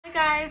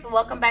Hi guys,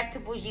 welcome back to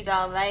Bougie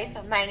Doll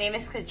Life. My name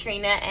is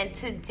Katrina and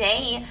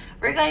today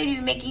we're going to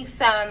be making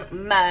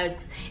some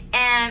mugs.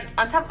 And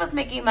on top of us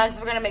making mugs,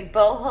 we're going to make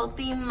boho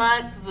theme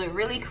mugs with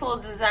really cool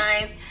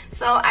designs.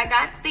 So I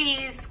got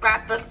these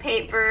scrapbook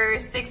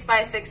papers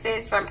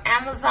 6x6s from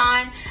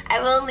Amazon.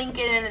 I will link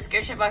it in the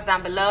description box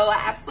down below.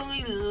 I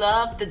absolutely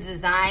love the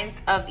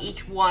designs of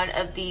each one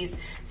of these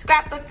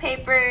scrapbook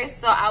papers.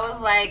 So I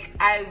was like,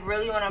 I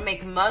really want to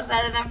make mugs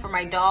out of them for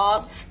my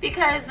dolls,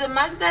 because the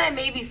mugs that I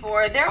made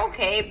before, they're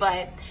okay,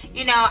 but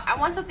you know, I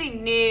want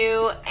something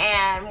new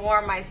and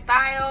more my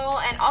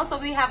style. And also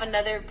we have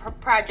another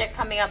project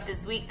coming up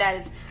this week that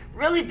is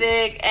really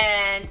big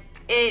and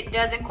it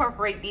does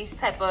incorporate these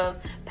type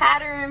of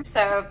patterns.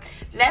 So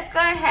let's go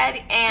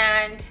ahead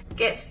and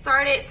get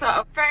started.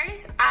 So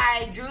first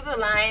I drew the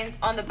lines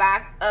on the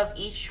back of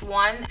each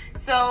one.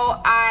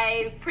 So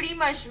I pretty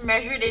much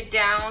measured it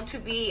down to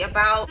be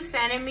about 2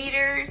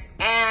 centimeters,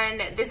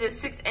 and this is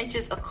 6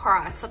 inches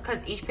across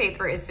because each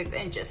paper is 6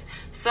 inches.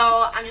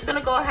 So I'm just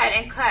gonna go ahead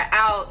and cut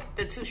out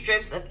the 2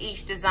 strips of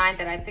each design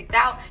that I picked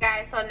out.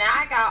 Guys, so now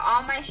I got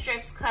all my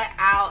strips cut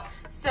out.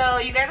 So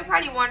you guys are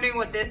probably wondering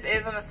what this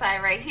is on the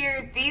side right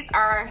here. These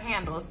are our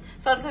handles.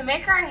 So to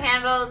make our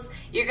handles,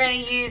 you're gonna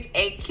use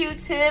a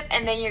Q-tip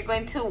and then you're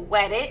going to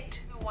wet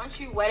it. Once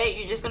you wet it,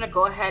 you're just gonna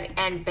go ahead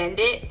and bend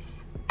it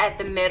at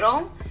the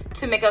middle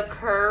to make a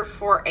curve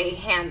for a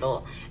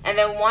handle. And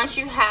then once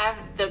you have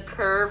the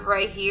curve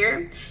right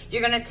here,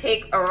 you're gonna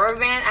take a rubber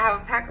band. I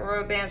have a pack of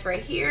rubber bands right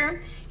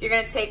here. You're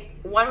gonna take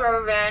one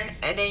rubber band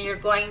and then you're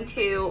going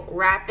to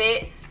wrap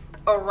it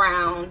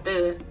around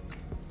the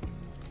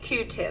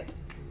Q-tip.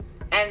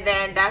 And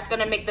then that's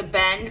gonna make the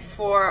bend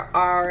for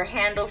our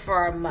handle for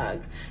our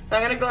mug. So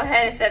I'm gonna go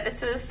ahead and set this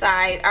to the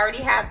side. I already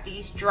have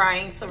these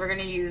drying, so we're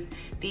gonna use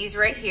these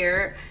right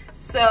here.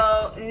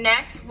 So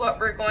next, what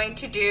we're going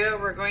to do,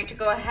 we're going to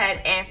go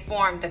ahead and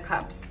form the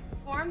cups.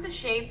 Form the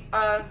shape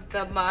of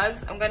the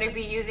mugs. I'm gonna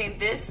be using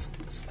this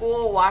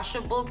school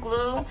washable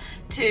glue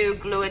to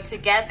glue it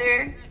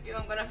together.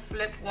 I'm gonna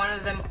flip one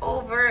of them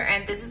over,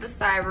 and this is the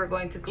side we're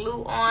going to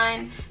glue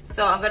on.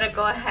 So I'm gonna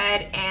go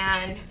ahead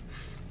and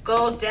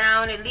go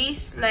down at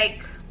least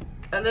like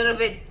a little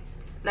bit,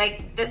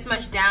 like this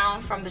much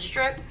down from the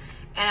strip,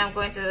 and I'm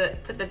going to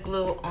put the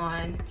glue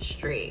on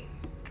straight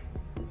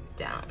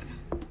down,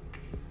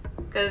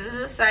 because this is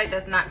a side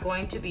that's not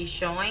going to be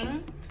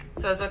showing,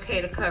 so it's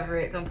okay to cover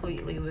it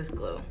completely with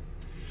glue.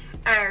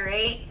 All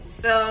right,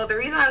 so the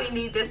reason why we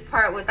need this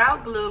part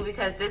without glue,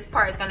 because this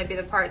part is going to be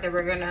the part that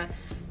we're gonna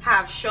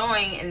have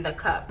showing in the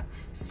cup.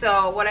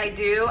 So what I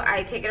do,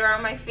 I take it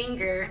around my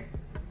finger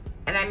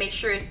and I make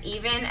sure it's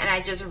even, and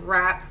I just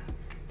wrap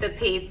the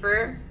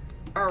paper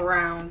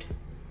around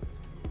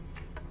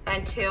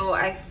until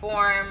I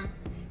form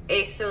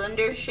a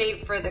cylinder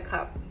shape for the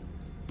cup.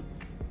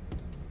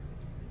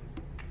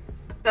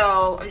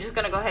 So I'm just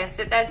gonna go ahead and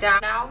sit that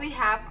down. Now we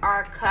have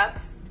our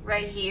cups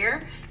right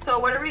here. So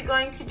what are we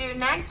going to do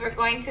next? We're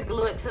going to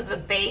glue it to the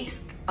base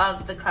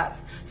of the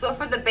cups. So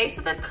for the base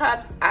of the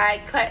cups,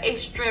 I cut a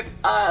strip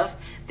of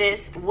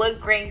this wood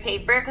grain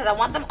paper because I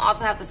want them all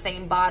to have the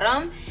same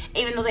bottom,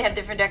 even though they have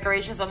different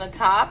decorations on the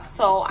top.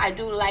 So I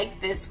do like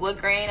this wood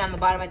grain on the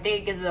bottom. I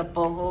think it gives it a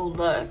boho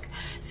look.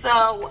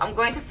 So I'm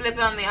going to flip it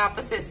on the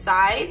opposite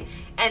side,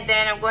 and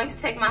then I'm going to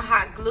take my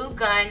hot glue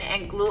gun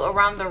and glue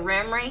around the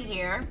rim right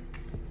here.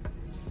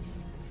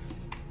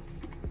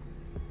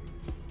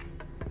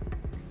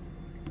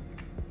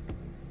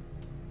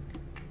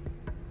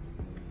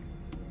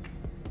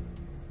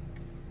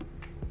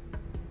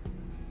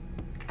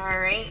 All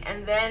right,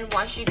 and then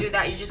once you do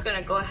that, you're just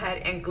gonna go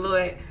ahead and glue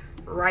it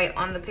right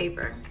on the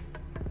paper,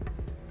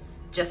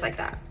 just like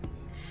that.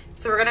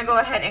 So we're gonna go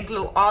ahead and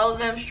glue all of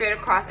them straight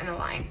across in a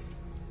line.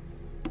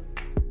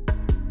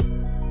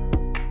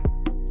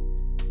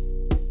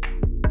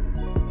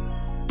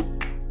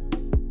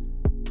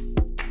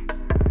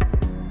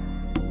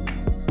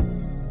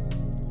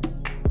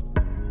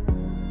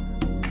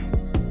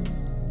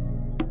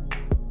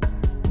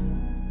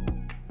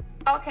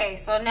 Okay,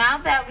 so now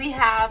that we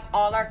have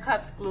all our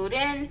cups glued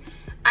in,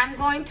 I'm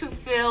going to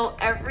fill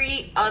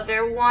every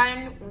other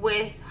one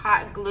with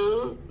hot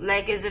glue,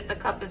 like as if the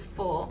cup is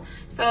full.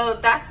 So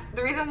that's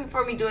the reason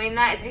for me doing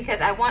that, is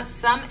because I want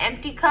some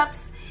empty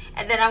cups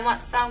and then I want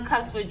some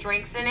cups with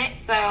drinks in it.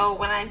 So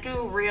when I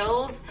do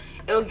reels,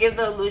 it will give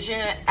the illusion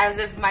as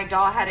if my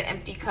doll had an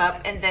empty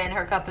cup and then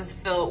her cup is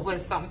filled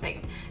with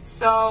something.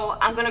 So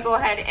I'm gonna go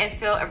ahead and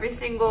fill every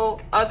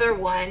single other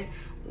one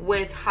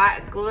with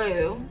hot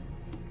glue.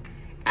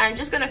 I'm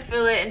just gonna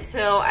fill it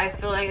until I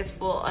feel like it's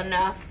full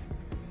enough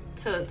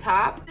to the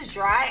top. It's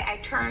dry, I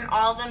turn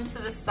all of them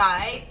to the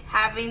side,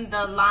 having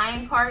the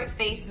line part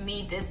face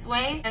me this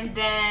way. And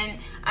then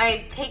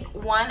I take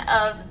one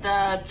of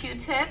the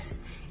Q-tips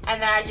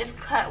and then I just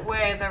cut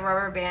where the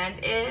rubber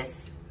band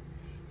is.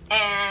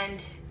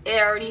 And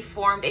it already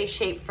formed a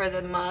shape for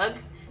the mug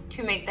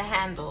to make the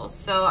handles.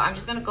 So I'm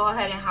just gonna go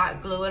ahead and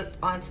hot glue it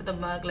onto the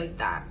mug like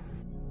that.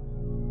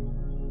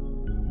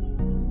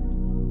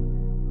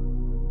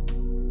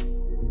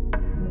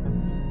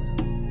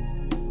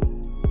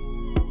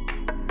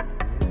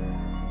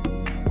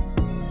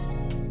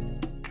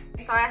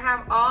 so I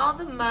have all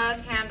the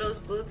mug handles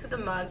glued to the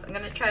mugs. I'm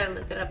gonna try to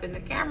lift it up in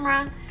the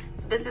camera.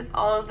 So this is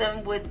all of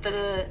them with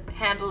the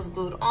handles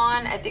glued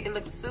on. I think it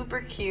looks super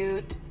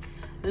cute.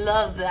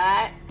 Love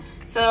that.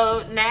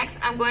 So next,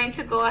 I'm going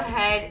to go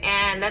ahead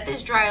and let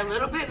this dry a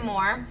little bit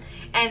more.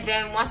 And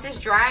then once it's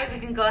dry, we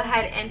can go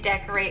ahead and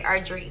decorate our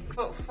drinks.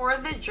 So for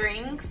the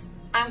drinks,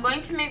 I'm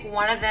going to make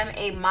one of them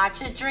a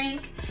matcha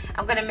drink.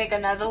 I'm gonna make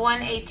another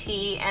one a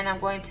tea, and I'm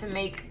going to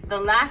make the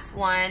last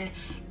one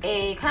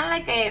a kind of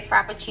like a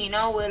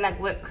frappuccino with like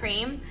whipped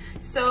cream.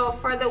 So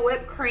for the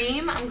whipped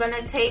cream, I'm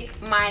gonna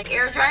take my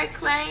air dried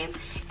clay,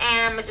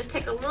 and I'm gonna just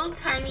take a little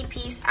tiny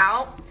piece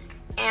out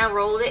and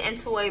roll it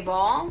into a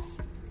ball,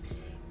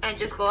 and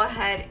just go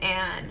ahead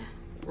and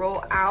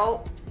roll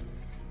out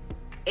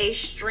a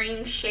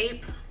string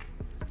shape.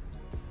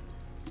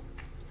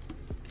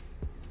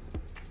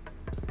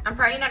 I'm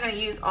probably not gonna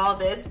use all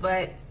this,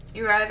 but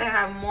you rather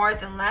have more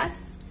than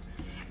less.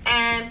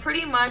 And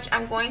pretty much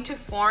I'm going to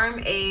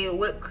form a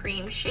whipped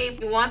cream shape.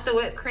 You want the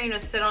whipped cream to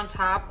sit on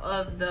top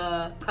of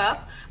the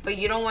cup, but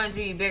you don't want it to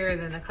be bigger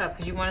than the cup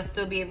because you want to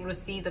still be able to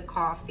see the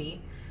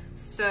coffee.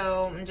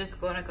 So I'm just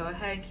going to go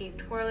ahead and keep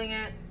twirling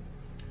it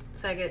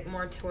so I get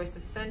more towards the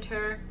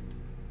center.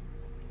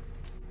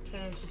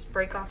 Okay, just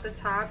break off the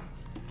top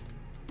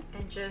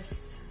and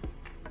just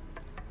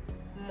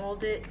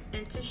mold it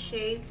into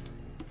shape.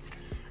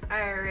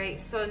 All right,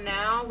 so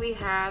now we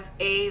have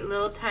a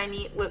little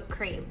tiny whipped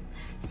cream.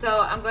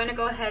 So I'm going to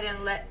go ahead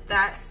and let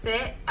that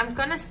sit. I'm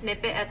gonna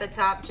snip it at the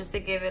top just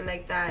to give it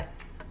like that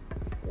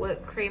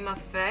whipped cream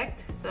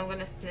effect. So I'm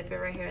gonna snip it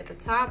right here at the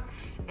top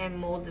and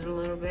mold it a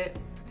little bit.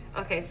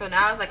 Okay, so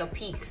now it's like a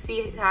peak.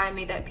 See how I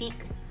made that peak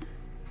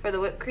for the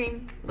whipped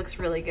cream? Looks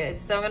really good.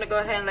 So I'm gonna go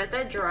ahead and let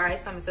that dry.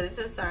 So I'm gonna set it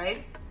to the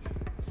side.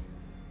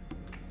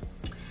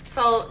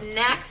 So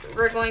next,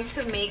 we're going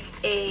to make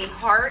a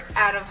heart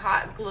out of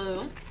hot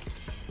glue.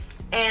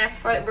 And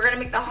we're gonna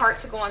make the heart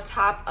to go on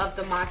top of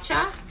the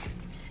matcha.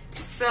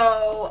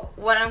 So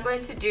what I'm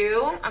going to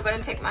do, I'm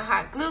gonna take my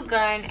hot glue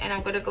gun and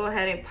I'm gonna go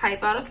ahead and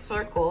pipe out a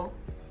circle.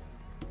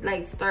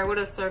 Like start with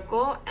a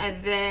circle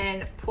and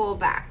then pull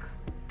back.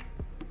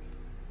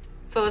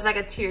 So it's like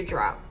a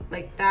teardrop,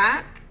 like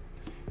that.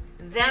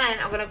 Then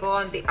I'm gonna go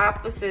on the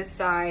opposite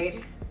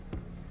side,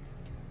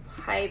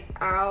 pipe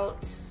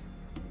out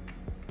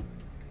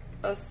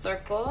a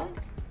circle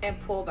and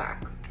pull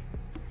back.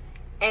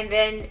 And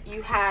then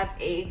you have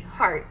a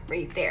heart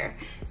right there.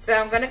 So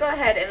I'm gonna go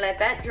ahead and let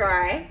that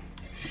dry.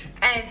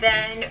 And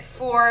then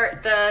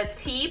for the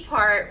tea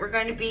part, we're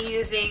going to be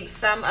using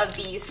some of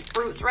these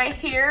fruits right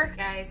here.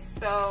 Guys,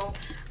 so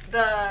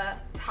the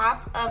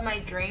top of my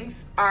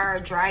drinks are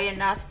dry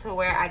enough to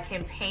where I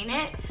can paint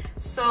it.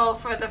 So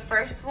for the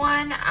first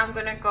one, I'm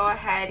gonna go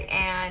ahead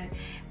and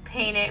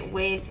paint it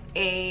with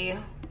a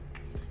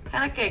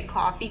kind of like a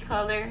coffee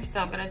color. So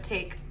I'm gonna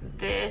take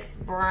this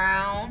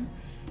brown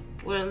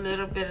with a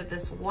little bit of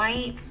this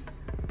white,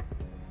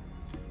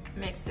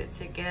 mix it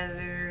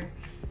together,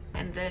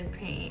 and then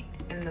paint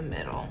in the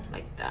middle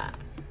like that.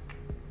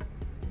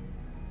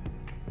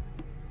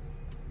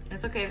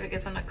 It's okay if it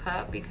gets on the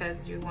cup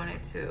because you want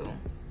it to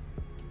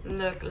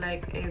look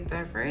like a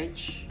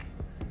beverage.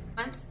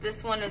 Once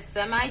this one is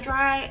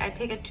semi-dry, I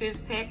take a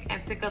toothpick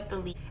and pick up the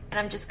leaf, and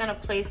I'm just gonna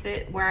place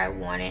it where I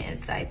want it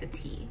inside the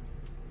tea.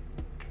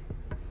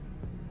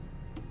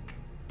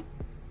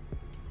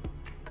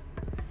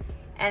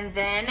 And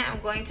then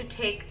I'm going to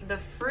take the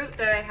fruit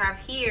that I have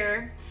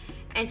here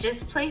and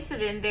just place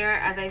it in there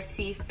as I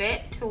see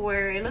fit to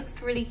where it looks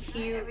really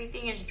cute.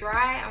 Everything is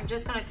dry. I'm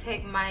just gonna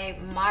take my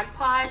Mod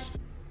Podge.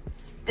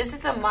 This is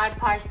the Mod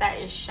Podge that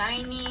is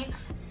shiny.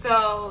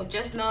 So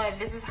just know that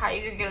this is how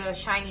you can get a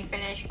shiny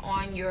finish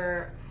on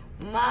your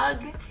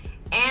mug,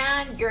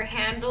 and your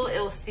handle, it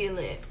will seal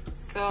it.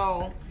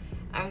 So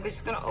I'm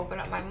just gonna open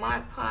up my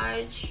Mod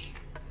Podge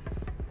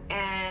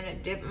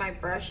and dip my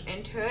brush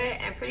into it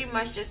and pretty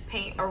much just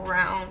paint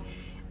around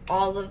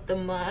all of the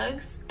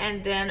mugs,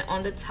 and then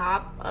on the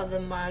top of the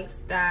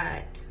mugs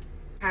that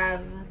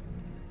have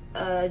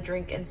a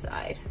drink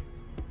inside.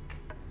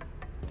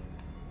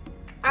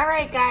 All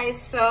right guys,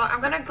 so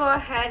I'm gonna go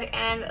ahead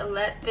and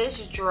let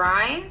this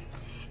dry,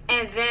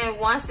 and then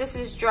once this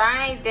is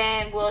dry,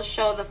 then we'll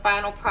show the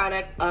final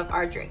product of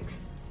our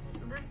drinks.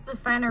 This is the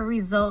final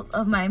results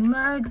of my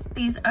mugs.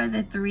 These are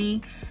the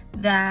 3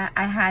 that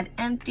I had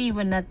empty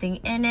with nothing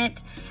in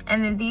it,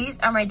 and then these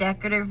are my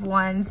decorative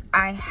ones.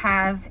 I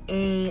have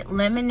a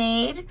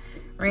lemonade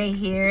right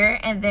here,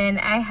 and then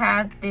I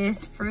have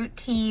this fruit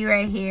tea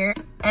right here,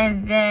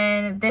 and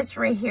then this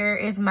right here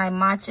is my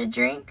matcha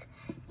drink,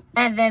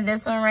 and then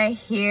this one right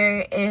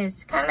here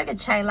is kind of like a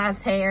chai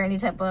latte or any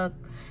type of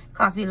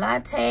coffee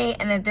latte,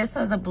 and then this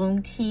one's a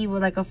bloom tea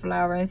with like a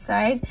flower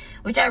inside,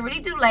 which I really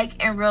do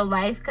like in real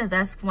life because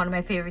that's one of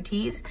my favorite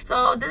teas.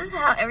 So this is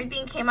how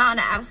everything came out,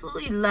 and I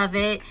absolutely love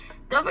it.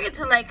 Don't forget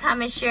to like,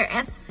 comment, share,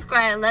 and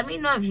subscribe. Let me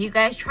know if you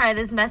guys try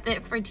this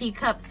method for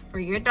teacups for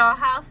your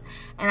dollhouse,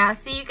 and I'll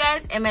see you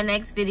guys in my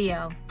next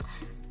video.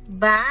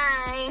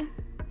 Bye.